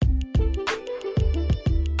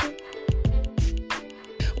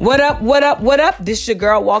What up, what up, what up? This your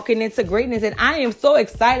girl walking into greatness, and I am so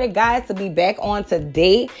excited, guys, to be back on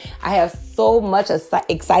today. I have so much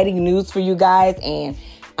exciting news for you guys, and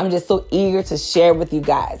I'm just so eager to share with you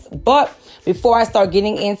guys. But before I start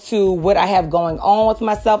getting into what I have going on with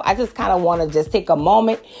myself, I just kind of want to just take a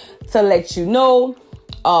moment to let you know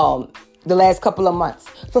the last couple of months.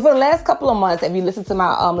 So for the last couple of months, if you listen to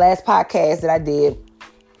my last podcast that I did,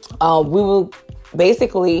 we will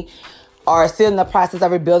basically are still in the process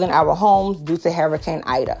of rebuilding our homes due to Hurricane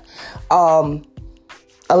Ida. A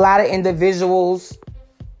lot of individuals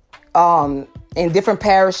in different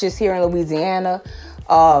parishes here in Louisiana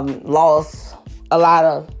lost a lot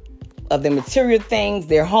of their material things,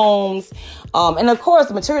 their homes. And of course,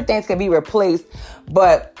 the material things can be replaced,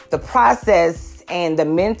 but the process and the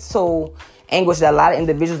mental anguish that a lot of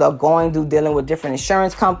individuals are going through dealing with different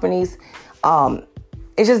insurance companies,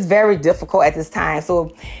 it's just very difficult at this time.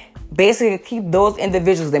 So basically, keep those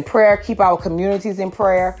individuals in prayer, keep our communities in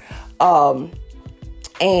prayer,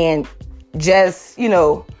 and just,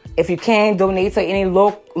 if you can, donate to any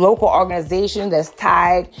local organization that's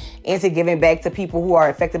tied into giving back to people who are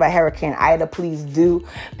affected by Hurricane Ida. Please do,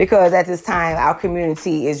 because at this time, our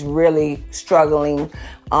community is really struggling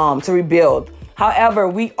to rebuild. However,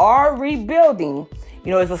 we are rebuilding.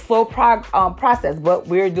 It's a slow process, but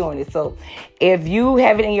we're doing it. So if you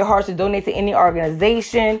have it in your heart to donate to any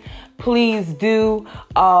organization, please do.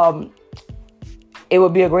 It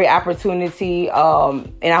would be a great opportunity.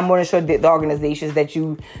 And I'm more than sure that the organizations that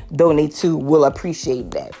you donate to will appreciate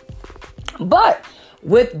that. But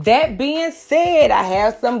with that being said, I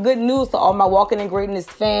have some good news to all my Walking in Greatness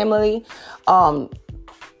family. I'm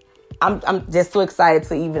just so excited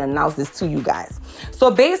to even announce this to you guys. So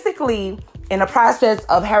basically, in the process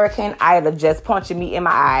of Hurricane Ida just punching me in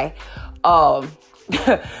my eye,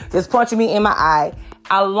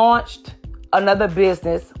 I launched another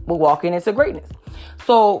business with Walking into Greatness.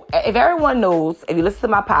 So if everyone knows, if you listen to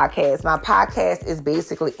my podcast is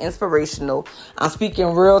basically inspirational. I'm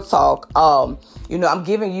speaking real talk. I'm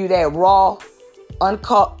giving you that raw,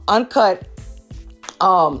 uncut,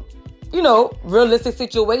 realistic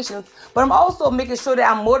situations. But I'm also making sure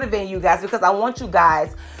that I'm motivating you guys, because I want you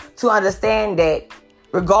guys to understand that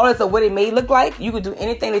regardless of what it may look like, you can do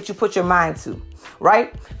anything that you put your mind to,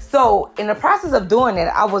 right? So in the process of doing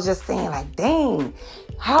that, I was just saying, like, dang,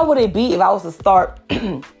 how would it be if I was to start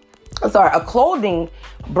a clothing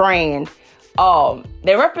brand that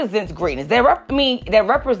represents greatness? That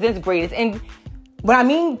represents greatness. And what I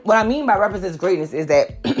mean by represents greatness is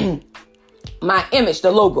that my image,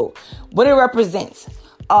 the logo, what it represents.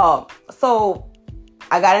 So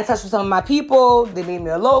I got in touch with some of my people. They made me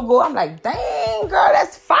a logo. I'm like, dang, girl,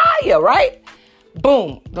 that's fire, right?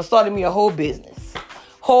 Boom. They started me a whole business.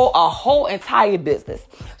 A whole entire business.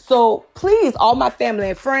 So please, all my family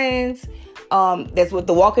and friends that's with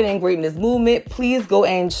the Walking in Greatness movement, please go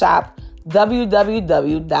and shop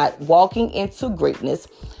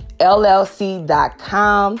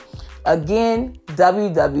www.walkingintogreatnessllc.com. Again,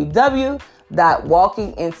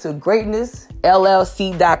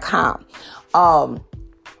 www.walkingintogreatnessllc.com.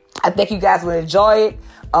 I think you guys will enjoy it.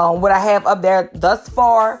 What I have up there thus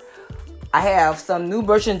far, I have some new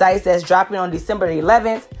merchandise that's dropping on December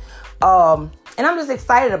 11th. And I'm just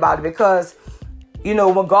excited about it because,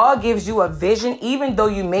 when God gives you a vision, even though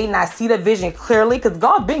you may not see the vision clearly, because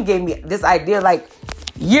God been gave me this idea like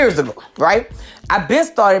years ago, right? I've been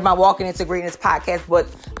started my Walking into Greatness podcast, but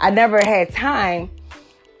I never had time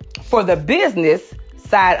for the business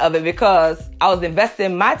side of it because I was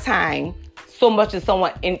investing my time so much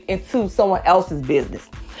into someone else's business.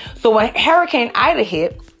 So when Hurricane Ida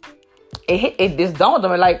hit, it just dawned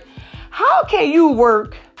on me, like, how can you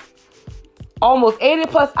work almost 80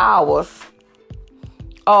 plus hours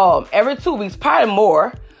every 2 weeks, probably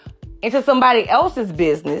more, into somebody else's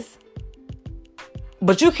business,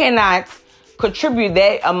 but you cannot contribute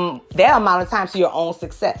that amount of time to your own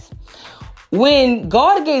success? When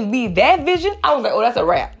God gave me that vision, I was like, oh, that's a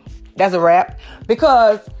wrap. That's a wrap.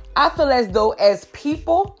 Because I feel as though as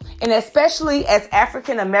people, and especially as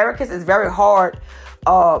African Americans, it's very hard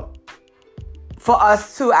for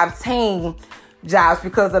us to obtain jobs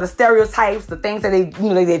because of the stereotypes, the things that they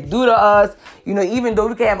do to us. Even though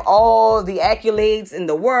we can have all the accolades in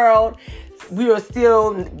the world, we will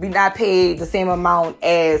still be not paid the same amount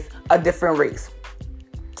as a different race.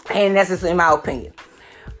 And that's just in my opinion.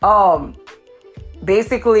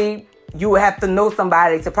 Basically, you would have to know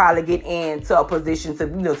somebody to probably get into a position to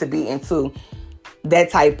be into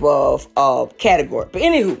that type of category. But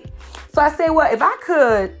anywho, so I say, well, if I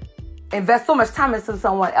could invest so much time into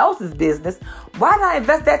someone else's business, why not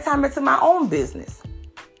invest that time into my own business?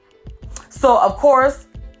 So, of course,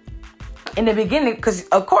 in the beginning, because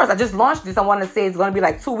of course I just launched this, I want to say it's going to be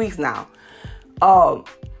like 2 weeks now.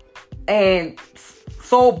 And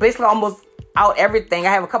so basically almost out everything.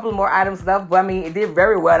 I have a couple of more items left, but I mean, it did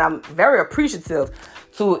very well. And I'm very appreciative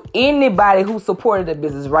to anybody who supported the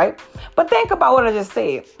business, right? But think about what I just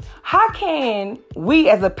said. How can we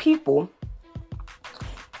as a people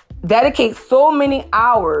dedicate so many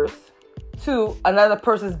hours to another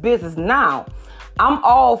person's business? Now, I'm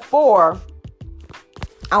all for,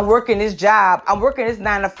 I'm working this job, I'm working this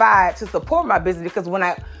 9 to 5 to support my business, because when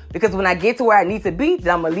I get to where I need to be,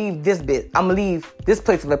 then I'm gonna leave this I'm gonna leave this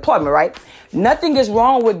place of employment, right? Nothing is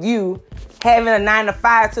wrong with you having a 9 to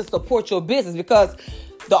 5 to support your business, because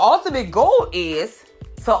the ultimate goal is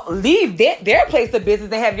to leave their place of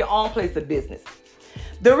business and have your own place of business.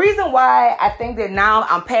 The reason why I think that now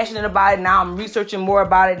I'm passionate about it, now I'm researching more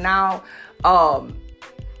about it now,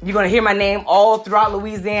 you're going to hear my name all throughout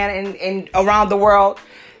Louisiana and around the world,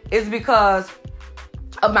 is because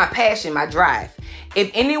of my passion, my drive.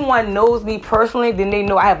 If anyone knows me personally, then they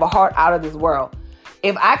know I have a heart out of this world.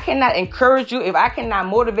 If I cannot encourage you, if I cannot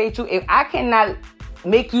motivate you, if I cannot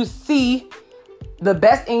make you see the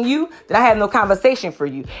best in you, then I have no conversation for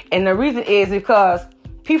you. And the reason is because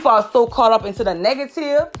people are so caught up into the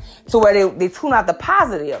negative to where they tune out the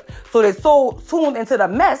positive. So they're so tuned into the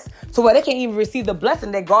mess to where they can't even receive the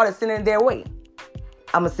blessing that God is sending their way.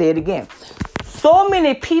 I'm going to say it again. So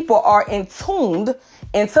many people are tuned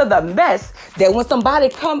into the mess that when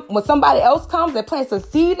somebody else comes and plants a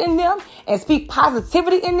seed in them and speak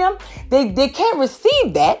positivity in them, they can't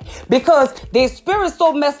receive that because their spirit's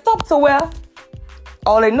so messed up to where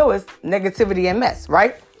all they know is negativity and mess,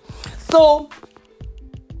 right? So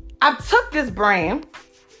I took this brand,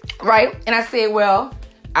 right? And I said, well,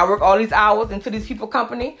 I work all these hours into these people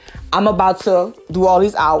company. I'm about to do all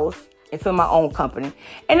these hours into my own company.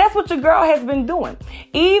 And that's what your girl has been doing.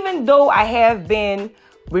 Even though I have been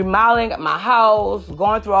remodeling my house,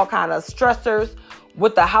 going through all kinds of stressors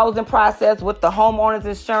with the housing process, with the homeowner's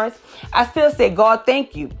insurance, I still say, God,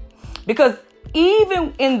 thank you. Because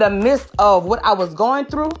even in the midst of what I was going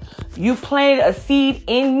through, you planted a seed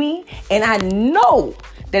in me, and I know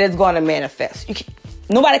that it's going to manifest.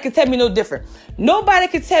 Nobody can tell me no different. Nobody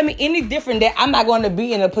can tell me any different that I'm not going to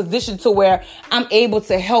be in a position to where I'm able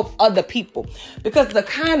to help other people. Because the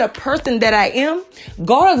kind of person that I am,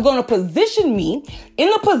 God is going to position me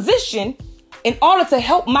in a position in order to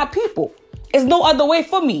help my people. There's no other way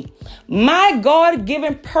for me. My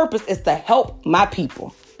God-given purpose is to help my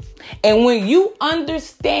people. And when you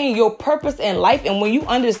understand your purpose in life, and when you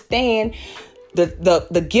understand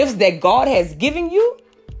the gifts that God has given you,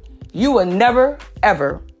 you will never,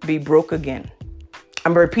 ever be broke again.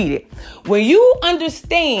 I'm going to repeat it. When you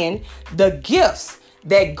understand the gifts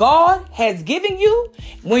that God has given you,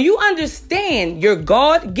 when you understand your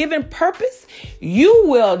God-given purpose, you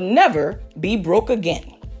will never be broke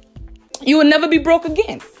again. You will never be broke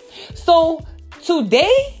again. So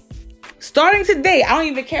today, starting today, I don't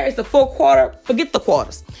even care. It's a full quarter. Forget the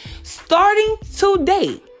quarters. Starting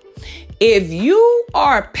today, if you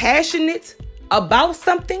are passionate about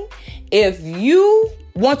something, if you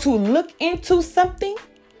want to look into something,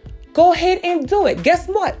 go ahead and do it. Guess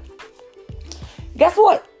what?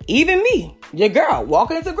 Even me, your girl,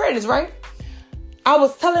 walking into greatness, right? I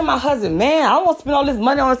was telling my husband, man, I don't want to spend all this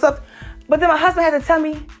money on stuff. But then my husband had to tell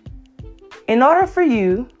me, in order for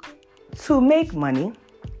you to make money,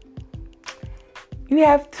 you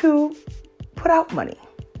have to put out money,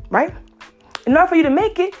 right? In order for you to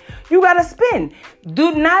make it, you got to spend.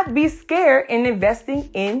 Do not be scared in investing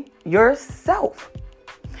in yourself.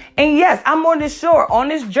 And yes, I'm on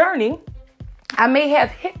this journey, I may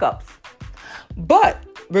have hiccups. But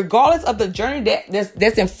regardless of the journey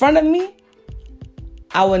that's in front of me,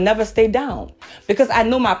 I will never stay down because I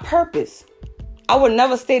know my purpose. I will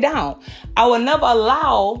never stay down. I will never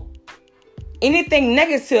allow anything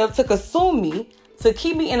negative to consume me, to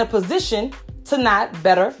keep me in a position to not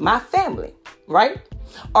better my family, right?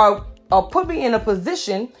 Or put me in a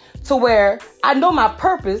position to where I know my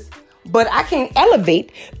purpose, but I can't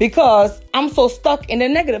elevate because I'm so stuck in the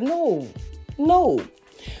negative. No.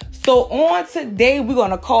 So on today, we're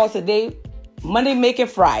going to call today Money Making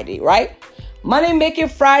Friday, right? Money Making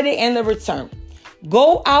Friday and the return.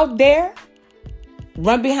 Go out there,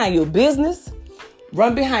 run behind your business,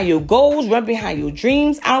 run behind your goals, run behind your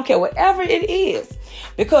dreams. I don't care, whatever it is.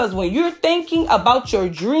 Because when you're thinking about your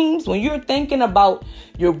dreams, when you're thinking about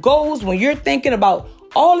your goals, when you're thinking about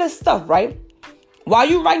all this stuff, right? While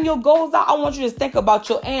you're writing your goals out, I want you to think about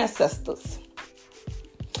your ancestors.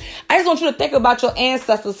 I just want you to think about your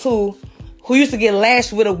ancestors who used to get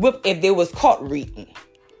lashed with a whip if they was caught reading.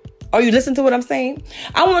 Are you listening to what I'm saying?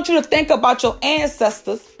 I want you to think about your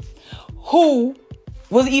ancestors who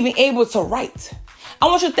was even able to write. I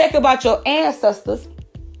want you to think about your ancestors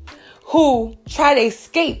who tried to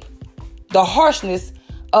escape the harshness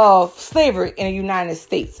of slavery in the United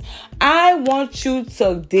States. I want you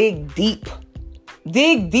to dig deep.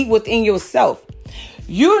 Dig deep within yourself.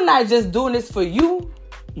 You're not just doing this for you,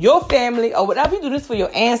 your family, or whatever. You do this for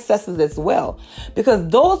your ancestors as well. Because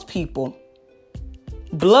those people,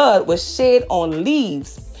 blood was shed on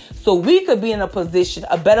leaves so we could be in a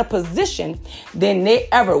better position than they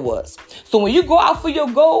ever was. So when you go out for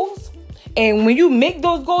your goals, and when you make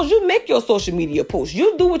those goals, you make your social media posts.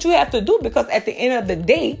 You do what you have to do, because at the end of the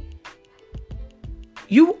day,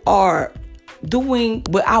 you are doing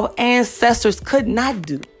what our ancestors could not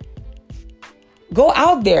do. Go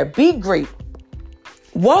out there, be great,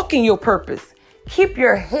 walk in your purpose, keep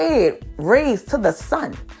your head raised to the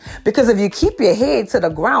sun. Because if you keep your head to the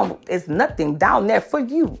ground, there's nothing down there for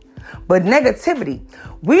you but negativity.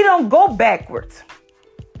 We don't go backwards.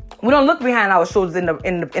 We don't look behind our shoulders in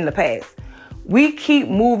the past. We keep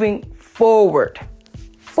moving forward.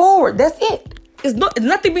 Forward. That's it. It's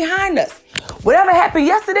nothing behind us. Whatever happened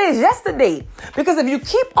yesterday is yesterday. Because if you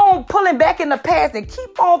keep on pulling back in the past and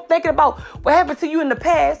keep on thinking about what happened to you in the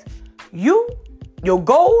past, your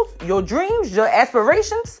goals, your dreams, your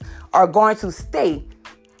aspirations are going to stay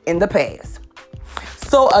in the past.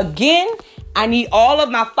 So again, I need all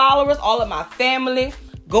of my followers, all of my family.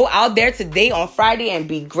 Go out there today on Friday and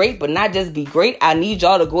be great, but not just be great. I need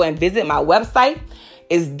y'all to go and visit my website.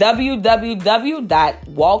 It's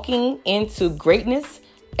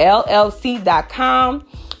www.walkingintogreatnessllc.com.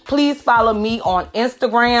 Please follow me on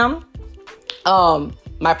Instagram.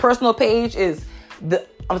 My personal page is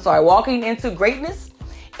Walking Into Greatness.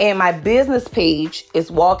 And my business page is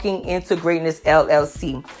Walking Into Greatness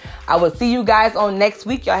LLC. I will see you guys on next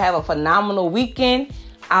week. Y'all have a phenomenal weekend.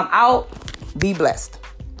 I'm out. Be blessed.